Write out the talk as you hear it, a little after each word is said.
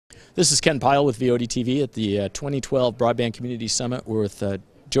This is Ken Pyle with VOD TV at the 2012 Broadband Communities Summit. We're with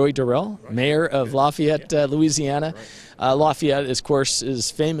Joey Durel, Mayor of Lafayette, Louisiana. Lafayette, of course, is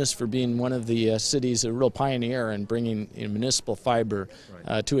famous for being one of the cities, a real pioneer in bringing municipal fiber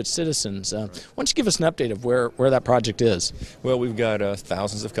to its citizens. Why don't you give us an update of where that project is? Well, we've got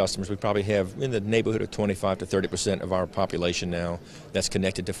thousands of customers. We probably have in the neighborhood of 25 to 30% of our population now that's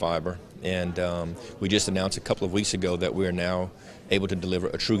connected to fiber. And we just announced a couple of weeks ago that we're now able to deliver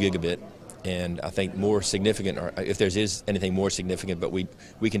a true gigabit. And I think more significant, or if there is anything more significant, but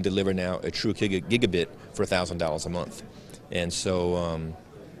we can deliver now a true gigabit for $1,000 a month. And so,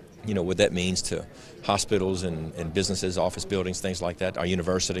 you know, what that means to hospitals and businesses, office buildings, things like that, our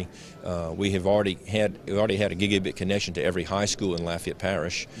university. We already had a gigabit connection to every high school in Lafayette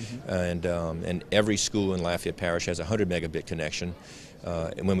Parish, and every school in Lafayette Parish has a 100 megabit connection.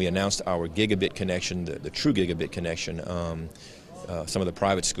 And when we announced our gigabit connection, the true gigabit connection, some of the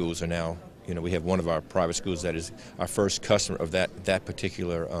private schools are now, you know, we have one of our private schools that is our first customer of that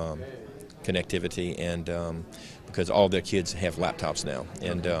particular connectivity, and because all their kids have laptops now,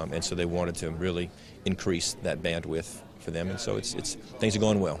 and so they wanted to really increase that bandwidth for them, and so things are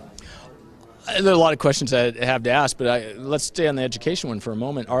going well. There are a lot of questions I have to ask, but let's stay on the education one for a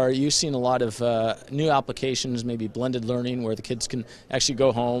moment. Are you seeing a lot of new applications, maybe blended learning, where the kids can actually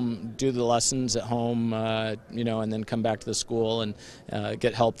go home, do the lessons at home, you know, and then come back to the school and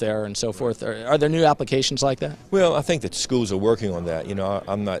get help there and so forth? Are there new applications like that? Well, I think that schools are working on that. You know,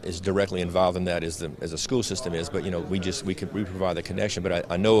 I'm not as directly involved in that as a school system is, but you know, we provide the connection.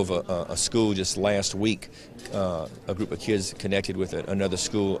 But I know of a school just last week, a group of kids connected with another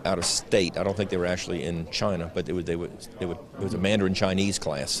school out of state. I don't think they were actually in China, but it was a Mandarin Chinese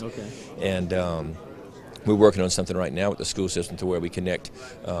class. Okay. And we're working on something right now with the school system to where we connect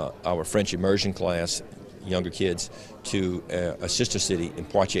our French immersion class, younger kids, to a sister city in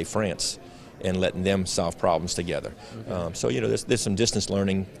Poitiers, France, and letting them solve problems together. Okay. So you know, there's some distance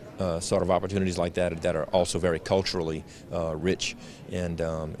learning sort of opportunities like that are also very culturally rich, and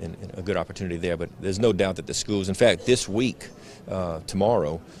a good opportunity there. But there's no doubt that the schools, in fact, this week,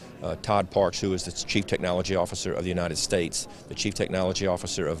 tomorrow, Todd Parks, who is the Chief Technology Officer of the United States, the Chief Technology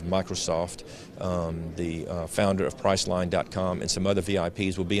Officer of Microsoft, the founder of Priceline.com, and some other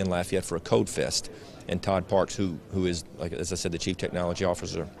VIPs will be in Lafayette for a Code Fest. And Todd Parks, who is, like as I said, the Chief Technology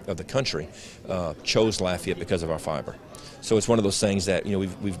Officer of the country, chose Lafayette because of our fiber. So it's one of those things that, you know,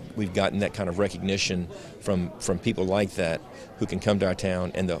 we've gotten that kind of recognition from people like that who can come to our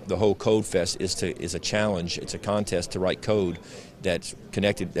town, and the whole Code Fest is a challenge. It's a contest to write code that's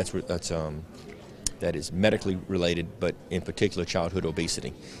connected, that is medically related, but in particular childhood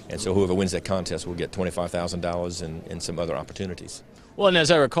obesity. And so whoever wins that contest will get $25,000 and some other opportunities. Well, and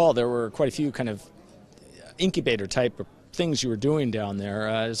as I recall, there were quite a few kind of incubator type of things you were doing down there.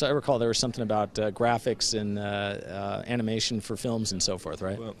 As I recall, there was something about graphics and animation for films and so forth,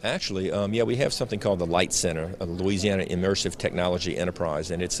 right? Well, actually, yeah, we have something called the Light Center, a Louisiana Immersive Technology Enterprise,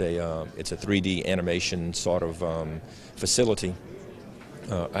 and it's a 3D animation sort of facility.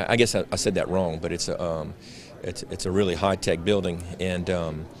 I guess I said that wrong, but it's a really high-tech building,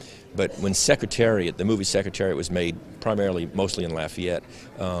 and but when Secretariat, the movie Secretariat, was made mostly in Lafayette,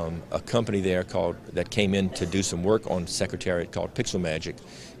 a company there that came in to do some work on Secretariat called Pixel Magic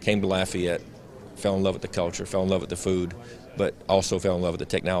came to Lafayette, fell in love with the culture, fell in love with the food, but also fell in love with the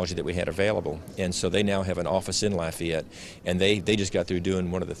technology that we had available. And so they now have an office in Lafayette, and they just got through doing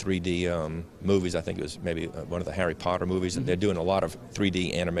one of the 3D movies. I think it was maybe one of the Harry Potter movies, and they're doing a lot of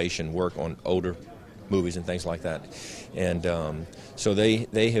 3D animation work on older movies and things like that. And so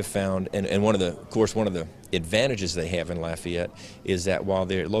they have found, and of course one of the advantages they have in Lafayette is that while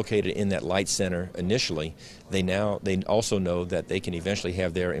they're located in that Light Center initially, they also know that they can eventually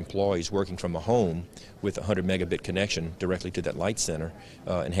have their employees working from a home with a 100 megabit connection directly to that Light Center,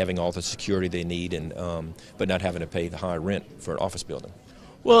 and having all the security they need, and but not having to pay the high rent for an office building.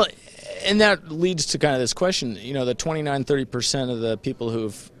 Well, and that leads to kind of this question, you know, the 29–30% of the people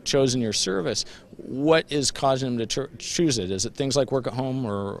who've chosen your service, what is causing them to choose it? Is it things like work at home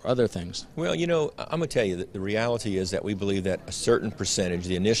or other things? Well, you know, I'm going to tell you that the reality is that we believe that a certain percentage,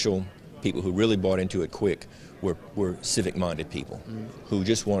 the initial people who really bought into it quick, were civic-minded people who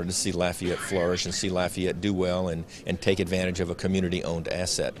just wanted to see Lafayette flourish and see Lafayette do well and take advantage of a community-owned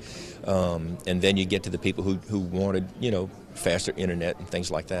asset. And then you get to the people who wanted, you know, faster internet and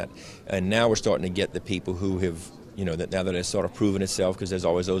things like that. And now we're starting to get the people who have, you know, that now that it's sort of proven itself, because there's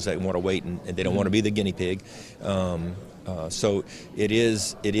always those that want to wait and they don't want to be the guinea pig. So it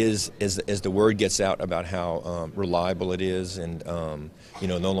is as the word gets out about how reliable it is, and you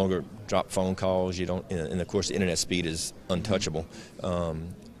know, no longer drop phone calls. You don't, and of course the internet speed is untouchable.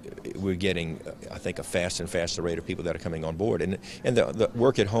 we're getting, I think, a faster and faster rate of people that are coming on board. And the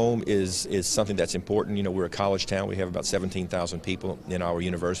work at home is something that's important. You know, we're a college town. We have about 17,000 people in our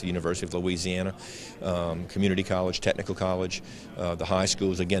university, University of Louisiana, community college, technical college, the high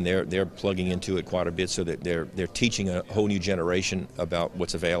schools. Again, they're plugging into it quite a bit, so that they're teaching a whole new generation about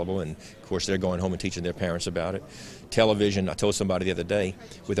what's available, and of course they're going home and teaching their parents about it. Television, I told somebody the other day,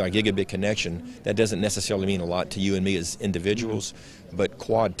 with our Gigabit connection, that doesn't necessarily mean a lot to you and me as individuals, but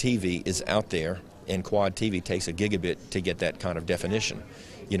Quad TV is out there, and Quad TV takes a Gigabit to get that kind of definition,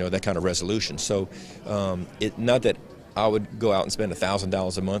 you know, that kind of resolution. So not that I would go out and spend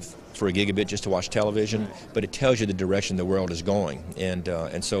 $1,000 a month for a Gigabit just to watch television, but it tells you the direction the world is going.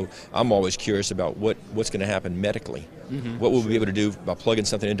 And so I'm always curious about what's going to happen medically. What will we be able to do by plugging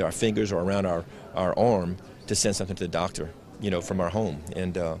something into our fingers or around our arm to send something to the doctor, you know, from our home.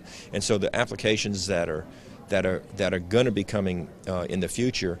 And so the applications that are going to be coming in the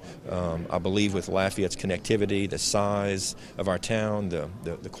future, I believe, with Lafayette's connectivity, the size of our town,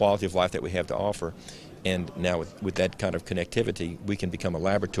 the quality of life that we have to offer, and now with that kind of connectivity, we can become a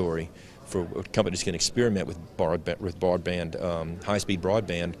laboratory for companies can experiment with broadband, high-speed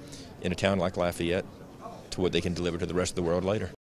broadband in a town like Lafayette, to what they can deliver to the rest of the world later.